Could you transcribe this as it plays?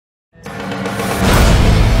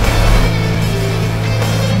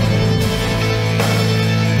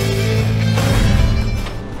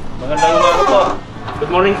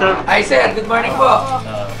morning, sir. Ay, sir, good morning po.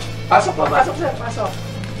 Pasok po, pasok sir, pasok.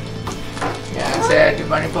 Yan, sir, good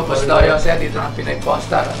morning po. Postoyo, sir, dito ng Pinoy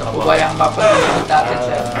Pawnstar. Ano po ba yung mapag-ibig natin,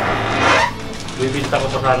 sir? Bibinta ko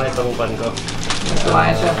sa sana itong ban ko. Ito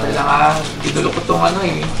nga yun, sir. Kailangan, idolo ko itong ano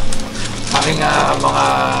eh. Aking mga...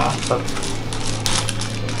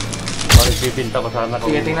 Bibinta ko sana.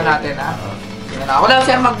 Sige, tingnan natin ha. Tingnan na. Ako lang,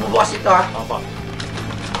 sir, magbubukas ito ha. Opo.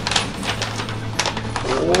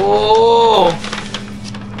 Oh!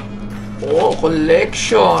 Oh,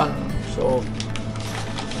 collection. So,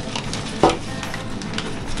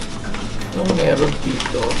 anong meron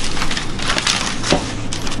dito?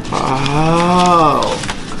 Wow!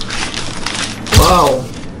 Wow!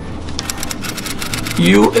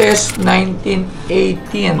 US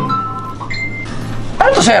 1918. Ano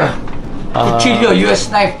to, sir? Cuchillo,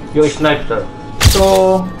 US knife. US knife, sir.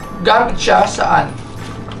 So, gamit siya saan?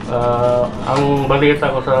 Ang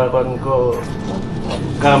balita ko sa kwan ko,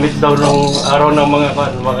 gamit daw nung araw ng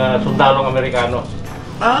mga sundalong Amerikano.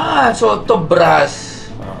 Ah, so to brass.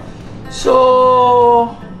 So,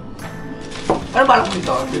 ano ba lang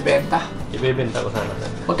dito? Ibebenta? Ibebenta ko sana, sir.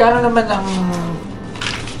 Magkano naman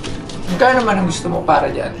ang gusto mo para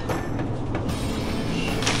dyan?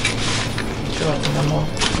 So, tingnan mo.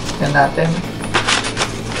 Tingnan natin.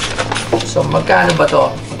 So, magkano ba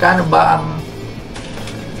to? Magkano ba ang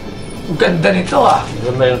ganda nito ah?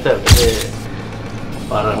 Ganda yun, sir. Kasi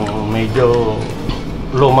parang medyo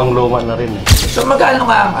lumang-luma na rin eh. So, magkano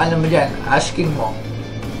nga ang ano mo dyan? Asking mo?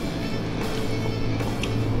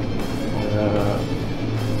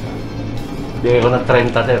 Bigay ko na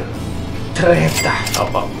 30, sir. 30.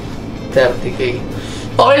 Opo. 30K.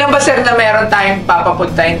 Okay lang ba, sir, na meron tayong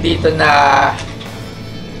papapuntahin dito na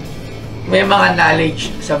may mga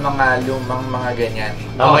knowledge sa mga lumang mga ganyan?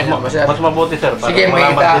 Okay lang ba, sir? Mas mabuti, sir. Sige,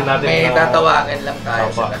 may tatawagin lang tayo.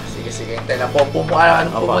 Sige, hintay lang po. Pumula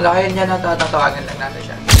kayo niya na tatawagin lang natin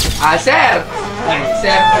siya. Sir!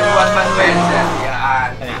 Sir Juan Manuel, sir.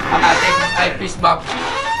 Yan. Ang ating peace bump.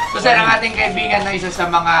 So, sir, ang ating kaibigan na isa sa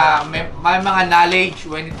may mga knowledge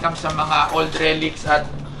when it comes sa mga old relics at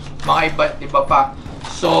mga iba pa.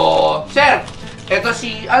 So, sir, ito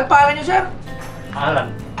ano pangalan niyo, sir? Alan.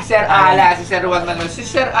 Sir Alan, si Sir Juan Manuel. Si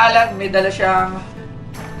Sir Alan, may dala siyang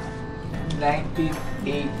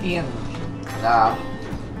 1918 na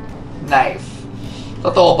knife.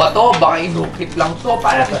 Totoo ba to? Baka inukit lang to.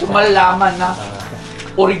 Para ito malalaman na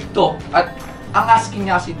urig to. At ang asking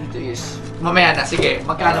niya kasi dito is, mamaya na, sige,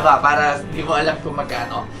 magkano ba? Para di mo alam kung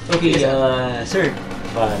magkano. Okay, sir.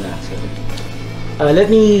 Paano, sir? Let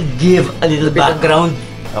me give a little background.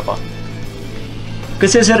 Apa.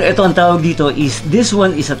 Kasi sir, ito ang tawag dito is, this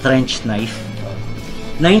one is a trench knife.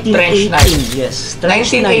 1918, yes.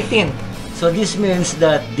 1918. So this means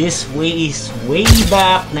that this is way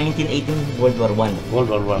back 1918 World War I. World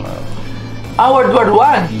War I. World War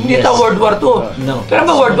I? Hindi ito World War II? No. Pero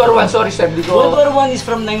ba World War I? Sorry sir, World War I is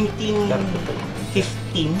from 1915,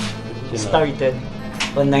 started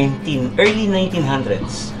on early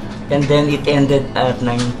 1900s. And then it ended at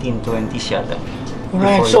 1920 yata.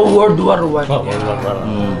 Right, so World War I.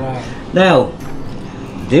 Right. Now,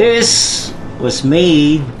 this was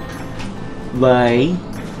made by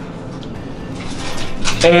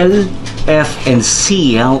L, F, and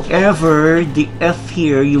C. However, the F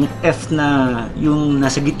here, yung F na, yung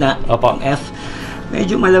nasa gitna, yung F,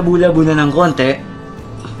 medyo malabo-labo na ng konti.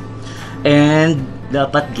 And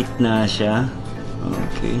dapat gitna siya.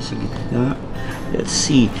 Okay, sa gitna. Let's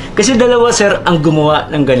see. Kasi dalawa, sir, ang gumawa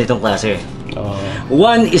ng ganitong klase.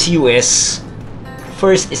 One is US,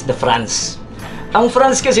 first is the France. Ang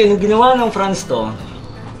France kasi, nung ginawa ng France to,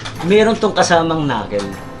 meron tong kasamang knuckle.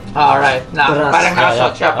 Alright, parang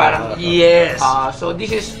nakasot siya, parang... Yes. So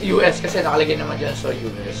this is US kasi nakalagay naman dyan, so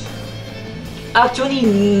US. Actually,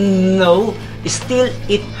 no. Still,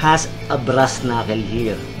 it has a brass knuckle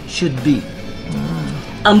here. Should be.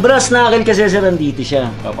 Ang brass knuckle kasi sir, nandito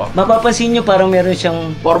siya. Mapapansin nyo parang meron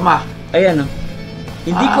siyang... Forma. Ayan o.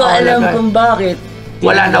 Hindi ko alam kung bakit.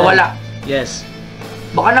 Wala. Yes.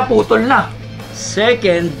 Baka naputol na.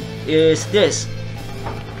 Second is this.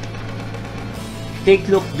 Take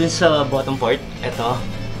look dun sa bottom part. Ito.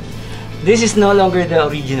 This is no longer the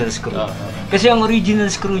original screw. Kasi ang original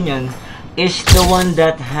screw niyan is the one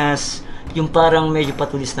that has yung parang medyo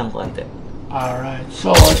patulis ng konti. Alright. So,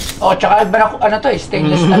 tsaka ano to,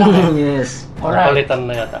 stainless na lang. Yes. Alright. Palitan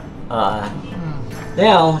na yata.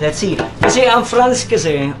 Now, let's see. Kasi ang France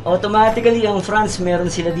kasi, automatically ang France meron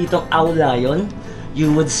sila ditong owl lion.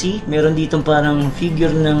 You would see, meron ditong parang figure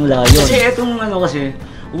ng lion. Kasi etong ano kasi,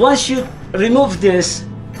 once you remove this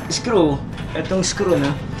screw, etong screw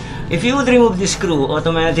na, if you would remove this screw,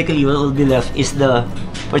 automatically what will be left is the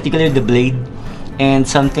particularly the blade, and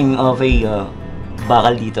something of a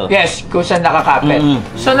bakal dito. Yes, kung saan nakakapit.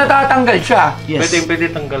 So natatanggal siya. Yes. Pwede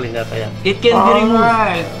tanggalin yata yan. It can be removed.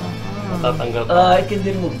 Alright. Matatanggal pa. It can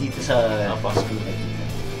be removed dito sa screw.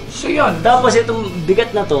 So yun. Tapos itong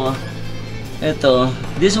bigat na to,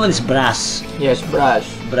 this one is brass. Yes, brush.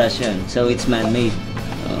 Brass yan. So it's man-made.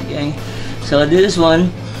 Okay. So this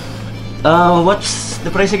one, what's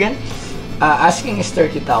the price again? Asking is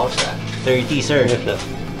 30,000. 30, sir. Yes, sir.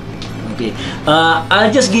 Okay.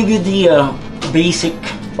 I'll just give you the basic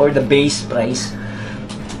or the base price.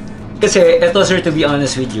 Kasi eto, sir, to be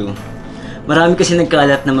honest with you, marami kasi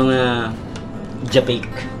nagkalat ng mga japake.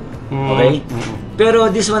 Okay? Pero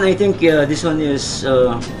this one, I think, this one is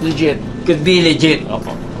Legit. could be legit.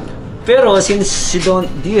 Opo. Pero since you don't,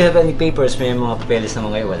 do you have any papers? May mga papeles na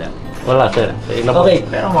mga wala? Wala, sir. Okay.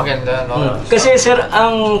 Pero maganda, no? Kasi sir,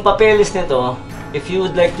 ang papeles nito, if you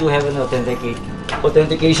would like to have an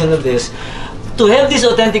authentication of this, to have this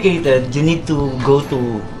authenticated, you need to go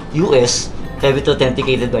to US, have it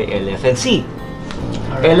authenticated by LFNC.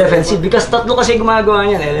 LFNC, because tatlo kasi gumagawa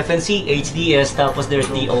niyan, LFNC, HDS, tapos there's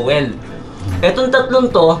DOL. Etong tatlong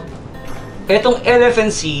to, etong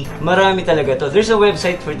LFNC, marami talaga to. There's a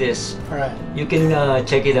website for this. Alright. You can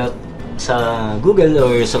check it out sa Google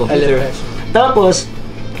or sa computer. LFS. Tapos,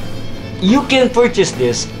 you can purchase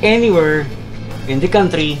this anywhere in the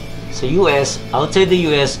country, sa US, outside the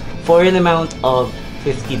US, for an amount of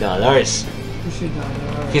 $50. $50.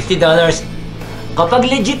 Kapag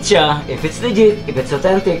legit siya, if it's legit, if it's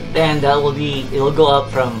authentic, then it'll go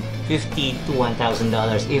up from $50 to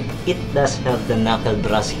 $1,000 if it does have the knuckle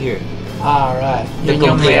brass here. Alright. The Yun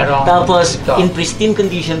yung complete. merong Tapos, ito. in pristine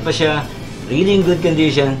condition pa siya, really in good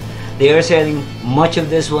condition. They are selling much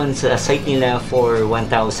of this one sa site nila for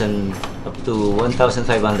 $1,000 up to $1,500.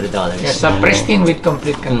 Yes, a pristine with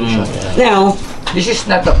complete condition. Now, This is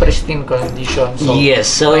not a pristine condition. So, yes,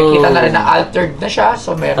 so makikita na rin na altered na siya.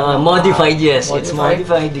 So, meron modified, yes. It's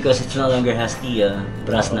modified because it no longer has the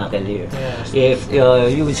brass knuckle here. Yes. If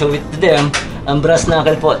you will show it to them, ang brass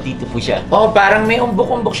knuckle po, dito po siya. Oh, parang may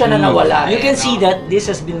umbok-umbok siya na nawala. You can see that this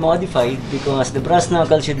has been modified because the brass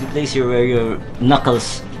knuckle should be placed here where your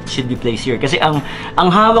knuckles should be placed here. Kasi ang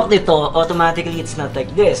hawak nito, automatically it's not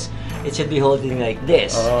like this. It should be holding like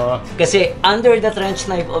this. Kasi under the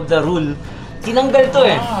trench knife of the rule, tinanggal to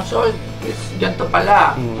eh. So, it's ganito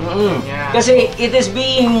pala. Yeah. Kasi it is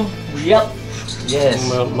being, yes.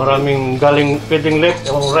 Maraming galing, pwedeng left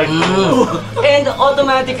o right. And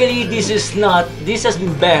automatically, this has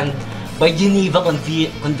been banned by Geneva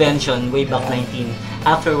Convention way back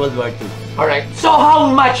after World War II. Alright, so how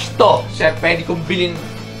much to? Sir, pwede kong bilhin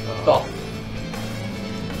to.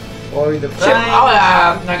 For the Sir,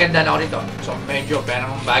 price. naganda na ako nito. So, medyo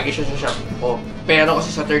parang bagay siya sa shop. Oh, pero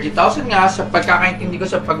kasi sa 30,000 nga, sa pagkakaintindi ko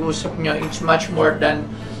sa pag-usap nyo, it's much more than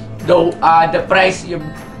the price you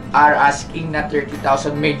are asking na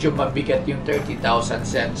 30,000, medyo mabigat yung 30,000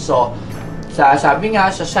 cents. So, sabi nga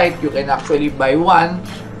sa site, you can actually buy one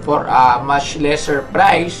for a much lesser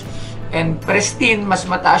price. And pristine, mas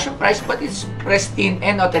mataas yung price, but it's pristine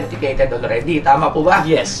and authenticated already. Tama po ba?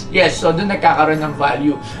 Yes. Yes, so doon nagkakaroon ng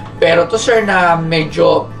value. Pero to sir na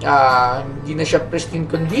medyo hindi na siya pristine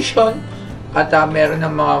condition at meron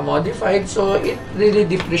ng mga modified, so it really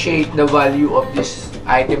depreciate the value of this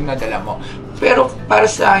item na dala mo. Pero para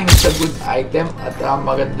sa akin, it's a good item at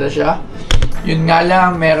maganda siya. Yun nga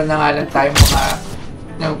lang, meron na nga lang tayong mga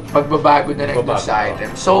pagbabago na rin sa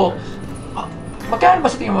item. So, magkano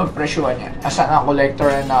ba sa tingin mo presyo niya? As a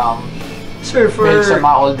collector and Sir, sa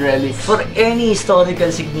mga old relics? for any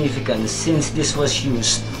historical significance, since this was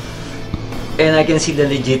used, and I can see the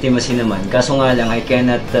legitimacy naman, kaso nga lang, I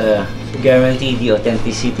cannot guarantee the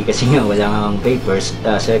authenticity kasi nga wala nga papers,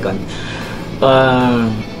 second.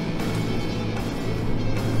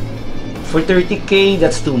 For 30K,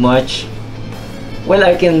 that's too much. Well,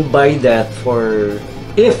 I can buy that for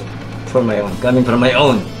my own, coming from my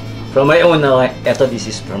own. From my own, this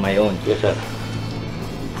is from my own. Yes, sir.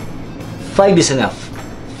 5 is enough.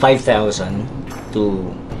 5,000 to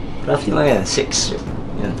roughly mga 6.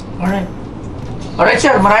 Yan. Alright. Alright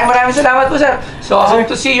sir, maraming salamat po sir. So, hope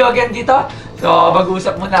to see you again dito. So,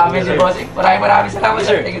 mag-uusap muna kami si Bossing. Maraming salamat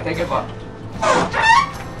sir. Thank you po.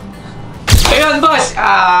 Ayun boss,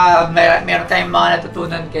 meron tayong mga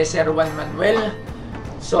natutunan kay Sir Juan Manuel.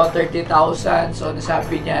 So, 30,000. So,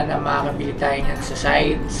 nasabi niya na makakabili tayo niyan sa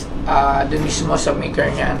sites. Doon mismo sa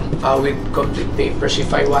maker niyan with complete papers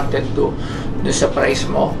if I wanted to doon sa price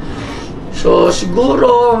mo. So,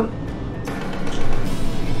 siguro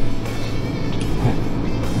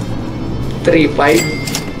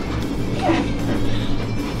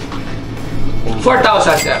 3,500.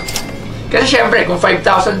 4,000, sir. Kasi syempre, kung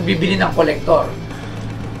 5,000 bibili ng collector,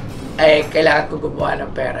 eh, kailangan ko gumawa ng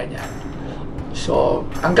pera niya. So,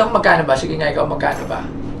 hanggang magkano ba? Sige nga, ikaw magkano ba?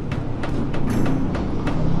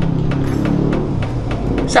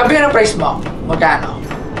 Sabi nga ng price mo, magkano?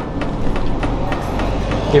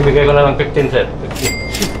 Ibigay ko na lang 15, sir.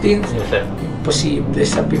 15? Yes, sir. Imposible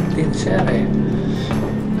sa 15, sir.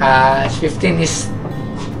 15 is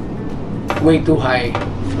way too high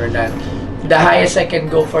for that. The highest I can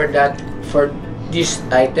go for that, for this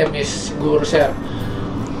item is siguro, sir,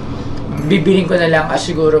 bibiling ko na lang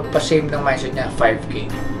siguro pa same ng mindset niya, 5K.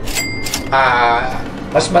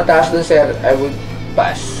 Mas mataas dun, sir, I would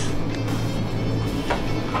pass.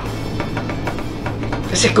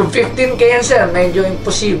 Kasi kung 15K yan, sir, medyo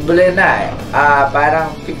imposible na eh.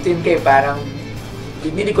 Parang 15K, parang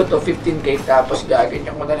binili ko to 15K tapos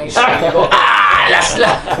gaganyan ko na lang yung sarili ko.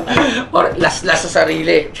 Last-last! Or last-last sa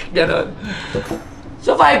sarili. Ganon.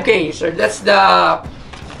 So 5K, sir, that's the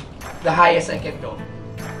highest I can go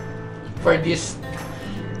for this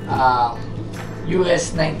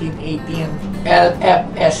US 1918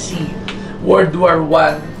 LFSC World War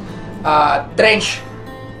I trench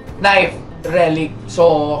knife relic.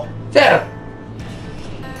 So, sir,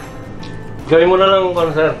 Gawin mo na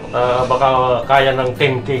lang, sir. Baka kaya ng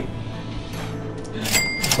 10K.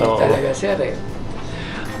 So, talaga, sir, eh.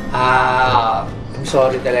 I'm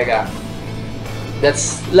sorry talaga.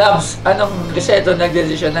 That's loves. Anong, kasi ito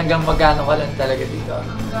nag-decision hanggang magkano ka lang talaga dito?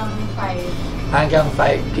 Hanggang 5. Hanggang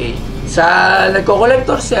 5K. Sa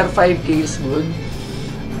nagko-collector, sir, 5K is good.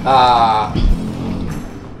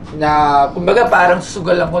 Na kumbaga parang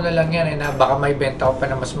susugalan ko na lang yan na baka may benta ko pa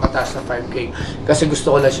na mas mataas na 5K kasi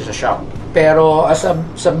gusto ko lang siya sa shop. Pero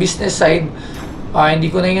sa business side,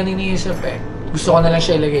 hindi ko na yan iniisip eh. Gusto ko na lang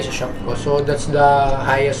siya ilagay sa shop ko. So that's the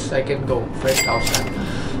highest I can go, 5,000.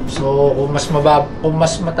 So kung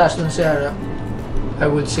mas mataas dun, sir, I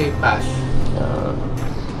would say pass.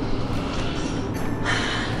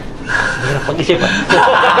 hirap pag-isip.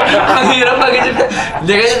 Ang hirap mag-isip.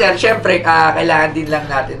 Hindi kasi, sir, syempre, kailangan din lang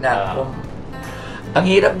natin na ang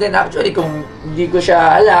hirap din actually kung hindi ko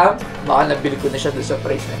siya alam, baka nabili ko na siya doon sa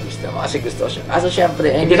price na gusto mo kasi gusto ko siya. Kaso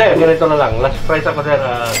syempre, Hindi sir, ganito na lang. Last price ako, sir,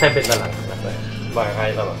 7 na lang. Baka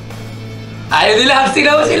kaya naman. Ayaw nila,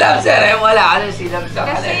 sila, sir. Wala ka na sila sa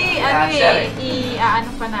Kasi i-ano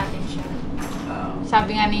pa natin siya.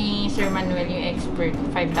 Sabi nga ni Sir Manuel, yung expert,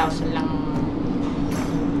 5,000 lang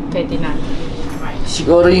pwede natin.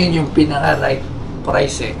 Siguro yun yung pinaka-right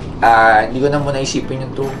price eh. Hindi ko na muna isipin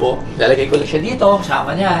yung tubo. Lalagay ko lang siya dito,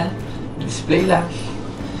 sama niyan. Display lang.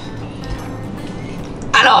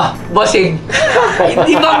 Ano? Bossing?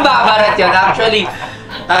 Hindi bang babarat yun? Actually,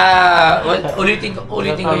 ulitin ko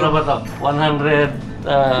Ano ba ito?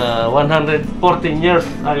 114 years.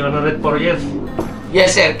 104 years.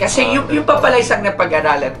 Yes, sir. Kasi yung papalaysang na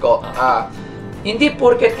pag-aralan ko, hindi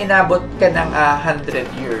porket inabot ka ng 100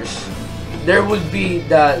 years, there would be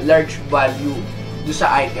the large value do sa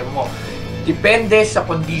item mo. Depende sa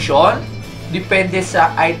condition, depende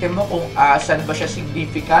sa item mo kung saan ba siya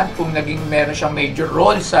significant, kung naging meron siyang major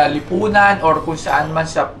role sa lipunan or kung saan man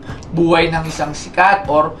sa buhay ng isang sikat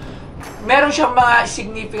or meron siyang mga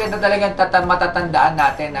significant na talagang matatandaan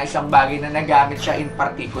natin na isang bagay na nagamit siya in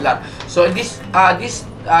particular. So this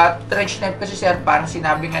trench knife kasi, sir, parang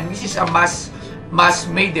sinabi nga, this is a mass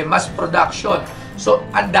made, mass production. So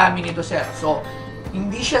ang dami nito, sir. So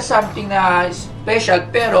hindi siya something na special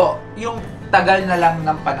pero yung tagal na lang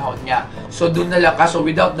ng panahon niya. So doon na lang, kaso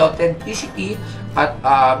without the authenticity at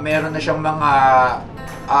meron na siyang mga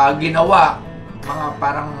ginawa, mga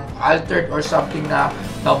parang altered or something na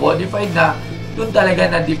modified na, doon talaga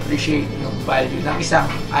na-depreciate yung value ng isang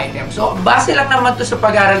item. So, base lang naman to sa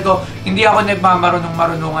pag-aaral ko, hindi ako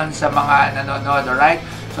nagmamarunong-marunungan sa mga nanonood, alright?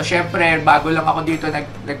 So, syempre, bago lang ako dito,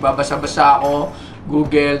 nagbabasa-basa ako,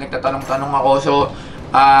 Google, nagtatanong-tanong ako. So,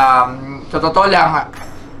 sa totoo lang,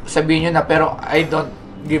 sabihin nyo na, pero I don't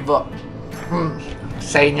give up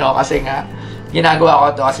sa inyo kasi nga,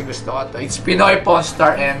 ginagawa ko to kasi gusto ko to. It's Pinoy,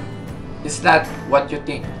 Pawnstar, and it's not what you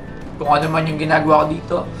think. Kung ano man yung ginagawa ko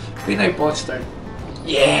dito, Pinoy, Pawnstar.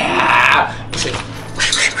 Yeah!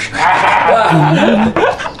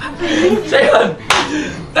 So yun.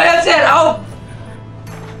 Kaya, sir,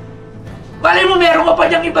 malay mo meron ka pa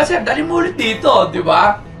diyang iba, sir. Dali mo ulit dito, di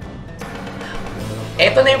ba?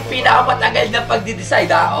 Ito na yung pinakamatagal na pagdi-decide,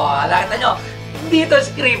 ha? Nakita nyo, hindi ito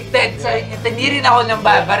scripted. So, hindi rin ako ng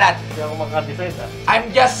babarat. Hindi ako makadecide, ha? I'm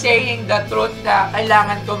just saying the truth na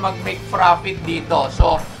kailangan ko mag-make profit dito.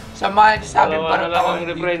 So, sa mga sabi parang ako ng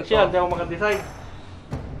differential, hindi ako makadecide.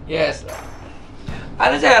 Yes.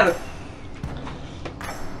 Ano, sir?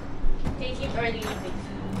 Thank you or leave it.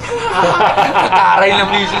 Taray na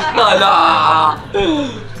misis ko, ala!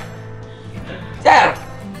 Sir!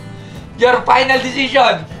 Your final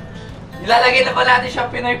decision! Ilalagay na ba natin siyang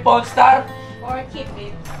Pinoy Pawnstar? Or keep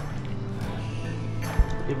it.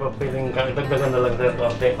 Di ba pwedeng dagdagan na lang sir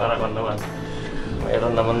konti para kung naman.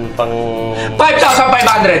 Mayroon naman pang...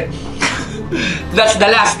 5,500! That's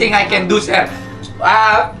the last thing I can do, sir.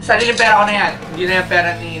 Sariling pera ko na yan. Hindi na yung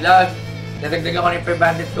pera ni Lord. Dadagdagan ko na yung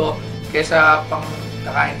 500 ko kaysa pang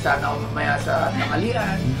kakain sana ako mamaya sa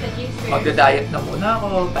tanghalian. Magda-diet na muna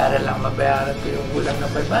ako para lang mabayaran ko yung kulang na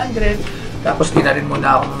 500. Tapos di na rin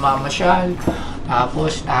muna ako mamamasyal.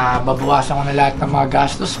 Tapos babawasan ko na lahat ng mga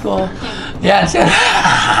gastos ko. Yan, sir.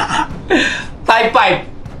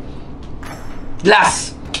 5-5.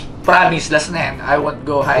 Last. Promise, last na yan. I won't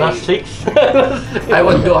go high. Last 6? I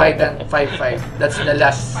won't go high than 5-5. That's the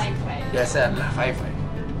last. 5-5. Yes, sir. 5-5.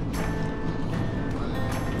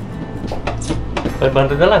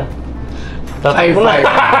 500 na lang. 5-5.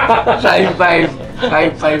 5-5.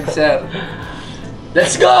 5-5, sir.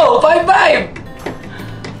 Let's go! 5-5!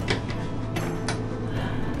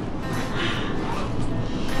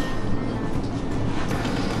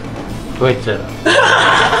 Wait sir.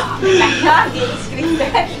 Lagi, screen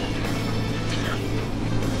that.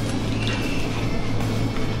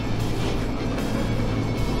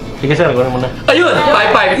 Sige sir, gawin mo na. Ayun!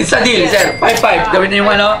 5-5. It's a deal, sir. 5-5. Gawin na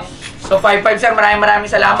yung ano. So, 5-5, sir. Maraming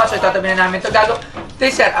salamat. So, itatabi na namin ito.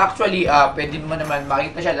 Sir, actually, pwede mo naman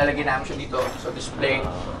makita siya. Lalagyan namin siya dito sa display.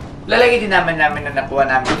 Lalagyan din namin na nakuha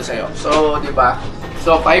namin dito sa'yo. So, di ba?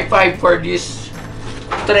 So, 5-5 for this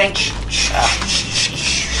trench.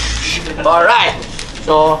 Alright.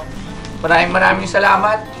 So, maraming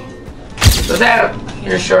salamat. So, sir,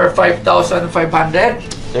 here's your 5,500.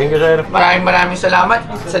 Thank you sir. Maraming salamat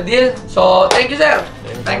sa deal. So, thank you, sir.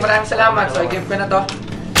 Maraming salamat. So, i-give ko na to.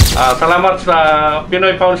 Salamat sa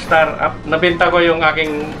Pinoy Pawnstar at nabenta ko yung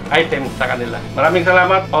aking item sa kanila. Maraming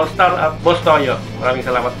salamat, Pawnstar at Boss Toyo. Maraming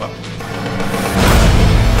salamat po.